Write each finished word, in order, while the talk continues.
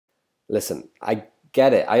Listen, I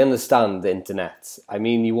get it. I understand the internet. I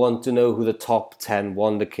mean, you want to know who the top 10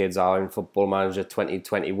 Wonderkids are in Football Manager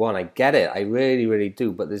 2021. I get it. I really, really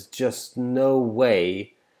do. But there's just no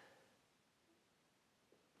way.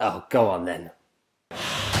 Oh, go on then.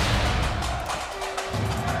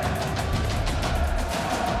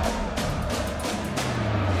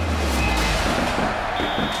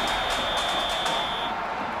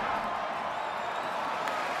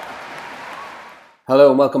 Hello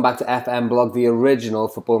and welcome back to FM Blog, the original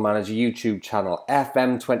Football Manager YouTube channel.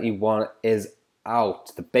 FM21 is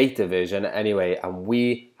out, the beta version anyway, and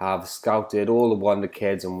we have scouted all the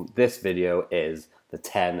Wonderkids, and this video is the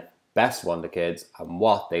 10 best Wonderkids and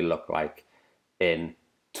what they look like in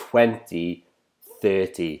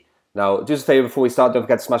 2030. Now, just a favour before we start, don't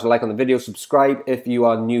forget to smash a like on the video, subscribe if you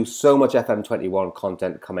are new. So much FM21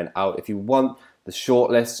 content coming out. If you want the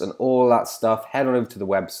shortlists and all that stuff, head on over to the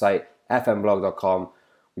website, fmblog.com.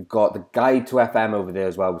 We've got the guide to FM over there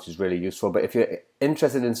as well, which is really useful. But if you're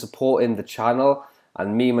interested in supporting the channel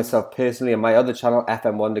and me, myself personally, and my other channel,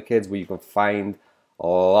 FM Wonderkids, where you can find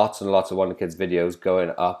lots and lots of Wonderkids videos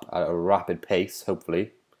going up at a rapid pace,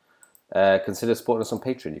 hopefully, consider supporting us on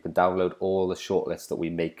Patreon. You can download all the shortlists that we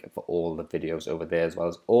make for all the videos over there, as well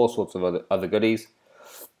as all sorts of other goodies,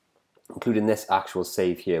 including this actual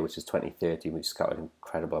save here, which is 2030. We've scouted an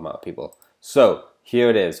incredible amount of people. So here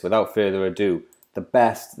it is, without further ado,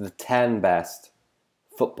 the 10 best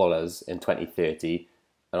footballers in 2030.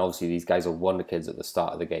 And obviously these guys are Wonderkids at the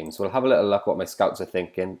start of the game. So we'll have a little look what my scouts are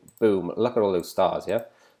thinking. Boom, look at all those stars, yeah?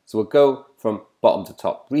 So we'll go from bottom to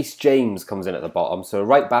top. Reece James comes in at the bottom. So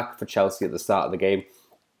right back for Chelsea at the start of the game.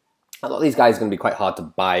 I thought these guys are going to be quite hard to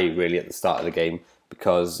buy really at the start of the game,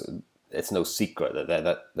 because it's no secret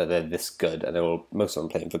that they're this good, and most of them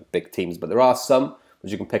playing for big teams. But there are some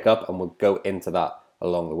which you can pick up, and we'll go into that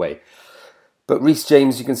along the way. But Reece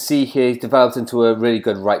James, you can see here, he's developed into a really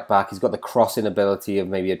good right back. He's got the crossing ability of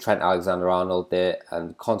maybe a Trent Alexander-Arnold there,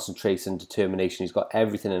 and concentration, determination. He's got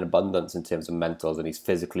everything in abundance in terms of mentals, and he's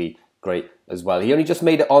physically great as well. He only just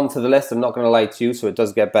made it onto the list, I'm not going to lie to you, so it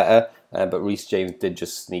does get better. But Reece James did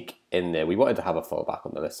just sneak in there. We wanted to have a fullback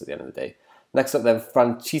on the list at the end of the day. Next up then,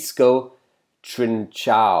 Francisco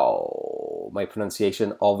Trincao. My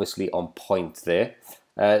pronunciation obviously on point there.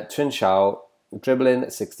 Trincao, dribbling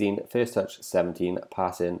 16, first touch 17,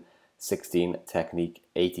 passing 16, technique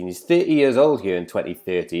 18. He's 30 years old here in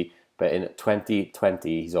 2030, but in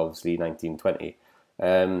 2020 he's obviously 1920.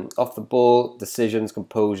 Off the ball, decisions,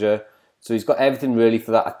 composure. So he's got everything really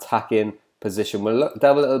for that attacking position. We'll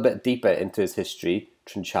delve a little bit deeper into his history,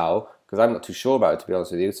 Trincao, because I'm not too sure about it, to be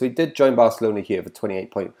honest with you. So he did join Barcelona here for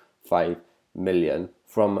 28.5 million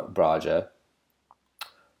from Braga.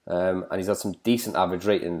 And he's had some decent average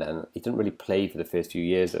rating then. He didn't really play for the first few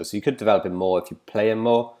years though, so you could develop him more if you play him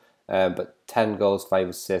more. But 10 goals, 5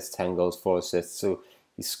 assists, 10 goals, 4 assists. So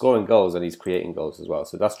he's scoring goals and he's creating goals as well.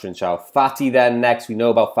 So that's Trincao. Fatty then next. We know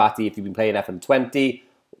about Fatty if you've been playing FM20.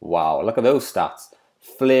 Wow, look at those stats.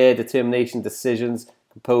 Flair, determination, decisions,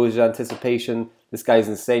 composure, anticipation. This guy's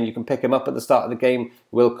insane. You can pick him up at the start of the game. It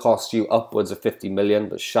will cost you upwards of 50 million,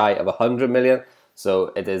 but shy of 100 million.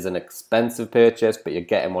 So it is an expensive purchase, but you're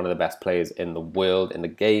getting one of the best players in the world, in the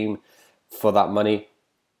game, for that money.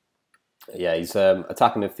 Yeah, he's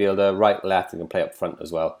attacking midfielder, right, left, and can play up front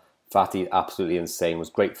as well. Fatty, absolutely insane. Was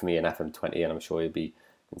great for me in FM20, and I'm sure he'll be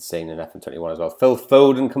insane in FM21 as well. Phil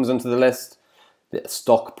Foden comes onto the list. The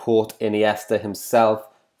Stockport Iniesta himself.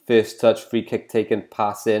 First touch, free kick taken,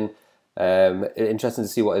 pass in. Interesting to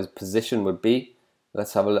see what his position would be.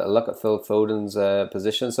 Let's have a little look at Phil Foden's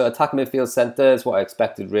position. So attacking midfield centre is what I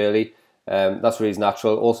expected really. That's where he's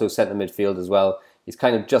natural. Also centre midfield as well. He's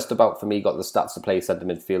kind of just about, for me, got the stats to play centre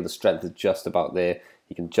midfield. The strength is just about there.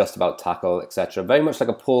 He can just about tackle, etc. Very much like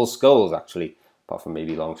a Paul Scholes actually, apart from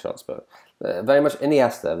maybe long shots. But very much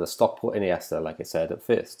Iniesta, the Stockport Iniesta, like I said at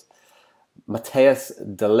first. Matthias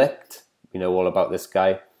de Ligt, we know all about this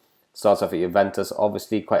guy. Starts off at Juventus,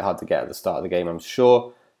 obviously quite hard to get at the start of the game, I'm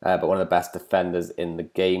sure. But one of the best defenders in the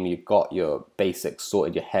game. You've got your basics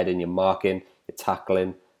sorted, your heading, your marking, your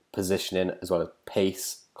tackling, positioning, as well as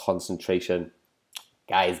pace, concentration.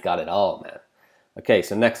 Guy's got it all, man. Okay,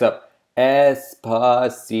 so next up,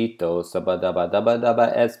 Espacito,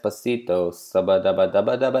 sabba-dabba-dabba-dabba, Espacito,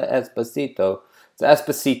 sabba-dabba-dabba-dabba, Espacito. So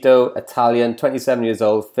Espacito, Italian, 27 years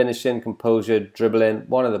old, finishing, composure, dribbling,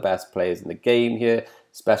 one of the best players in the game here,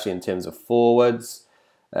 especially in terms of forwards.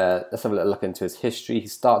 Let's have a little look into his history. He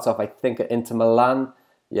starts off, I think, at Inter Milan.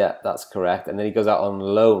 Yeah, that's correct. And then he goes out on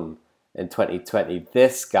loan in 2020.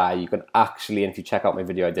 This guy, you can actually, and if you check out my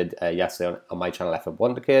video I did yesterday on my channel, FM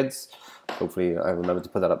Wonderkids, hopefully I remember to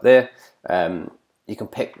put that up there. You can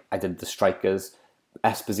pick, I did the strikers.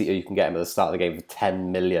 Esposito, you can get him at the start of the game for 10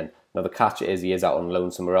 million. Now the catch is he is out on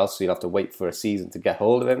loan somewhere else, so you'll have to wait for a season to get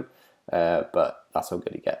hold of him. But that's how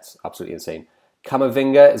good he gets. Absolutely insane.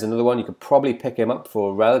 Camavinga is another one. You could probably pick him up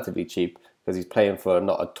for relatively cheap because he's playing for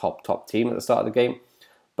not a top team at the start of the game.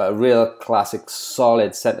 But a real classic,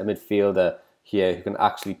 solid centre midfielder here who can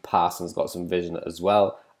actually pass and has got some vision as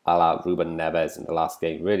well, a la Ruben Neves in the last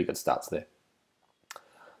game. Really good stats there.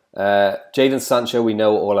 Jadon Sancho, we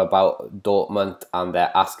know all about Dortmund and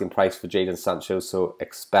their asking price for Jadon Sancho, so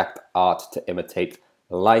expect art to imitate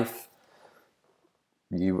life.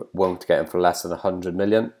 You won't get him for less than 100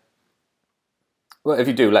 million. Well, if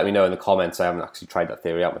you do, let me know in the comments. I haven't actually tried that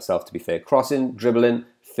theory out myself, to be fair. Crossing, dribbling,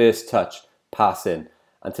 first touch, passing,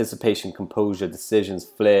 anticipation, composure, decisions,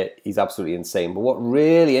 flair. He's absolutely insane. But what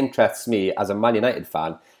really interests me as a Man United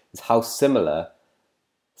fan is how similar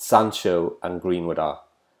Sancho and Greenwood are.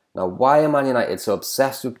 Now, why are Man United so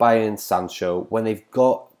obsessed with buying Sancho when they've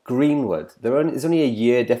got Greenwood? There's only a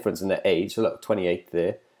year difference in their age. So look, 28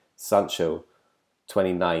 there. Sancho,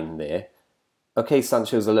 29 there. Okay,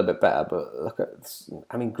 Sancho's a little bit better, but look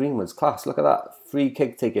at, Greenwood's class. Look at that. Free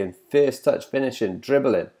kick taking, first touch finishing,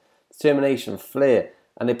 dribbling, determination, flair.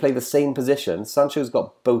 And they play the same position. Sancho's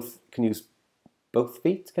got can use both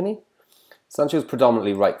feet, can he? Sancho's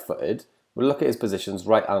predominantly right-footed. We'll look at his positions,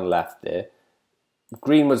 right and left there.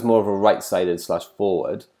 Greenwood's more of a right-sided /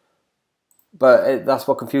 forward. But that's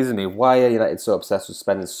what confuses me. Why are United so obsessed with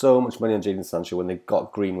spending so much money on Jadon Sancho when they've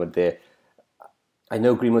got Greenwood there? I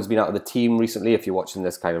know Greenwood's been out of the team recently. If you're watching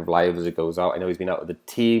this kind of live as it goes out, I know he's been out of the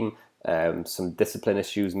team. Some discipline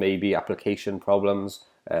issues, maybe application problems,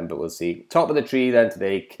 but we'll see. Top of the tree then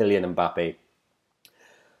today, Kylian Mbappe.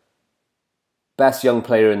 Best young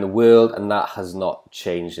player in the world, and that has not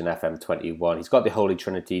changed in FM21. He's got the holy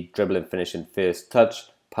trinity: dribbling, finishing, first touch,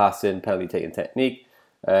 passing, penalty taking technique.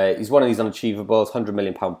 He's one of these unachievable, £100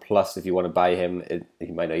 million plus if you want to buy him.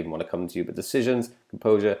 He might not even want to come to you, but decisions,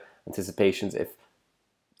 composure, anticipations. If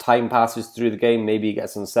time passes through the game, maybe he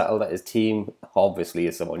gets unsettled at his team. Obviously,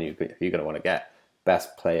 is someone you're going to want to get.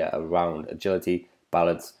 Best player around. Agility,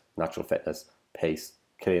 balance, natural fitness, pace.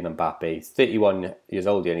 Kylian Mbappe. He's 31 years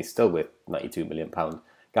old and he's still worth £92 million.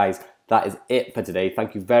 Guys, that is it for today.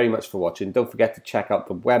 Thank you very much for watching. Don't forget to check out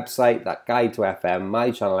the website, that guide to FM,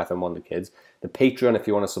 my channel, FM Wonderkids, the Patreon if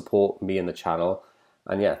you want to support me and the channel.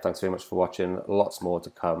 And yeah, thanks very much for watching. Lots more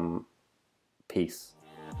to come. Peace.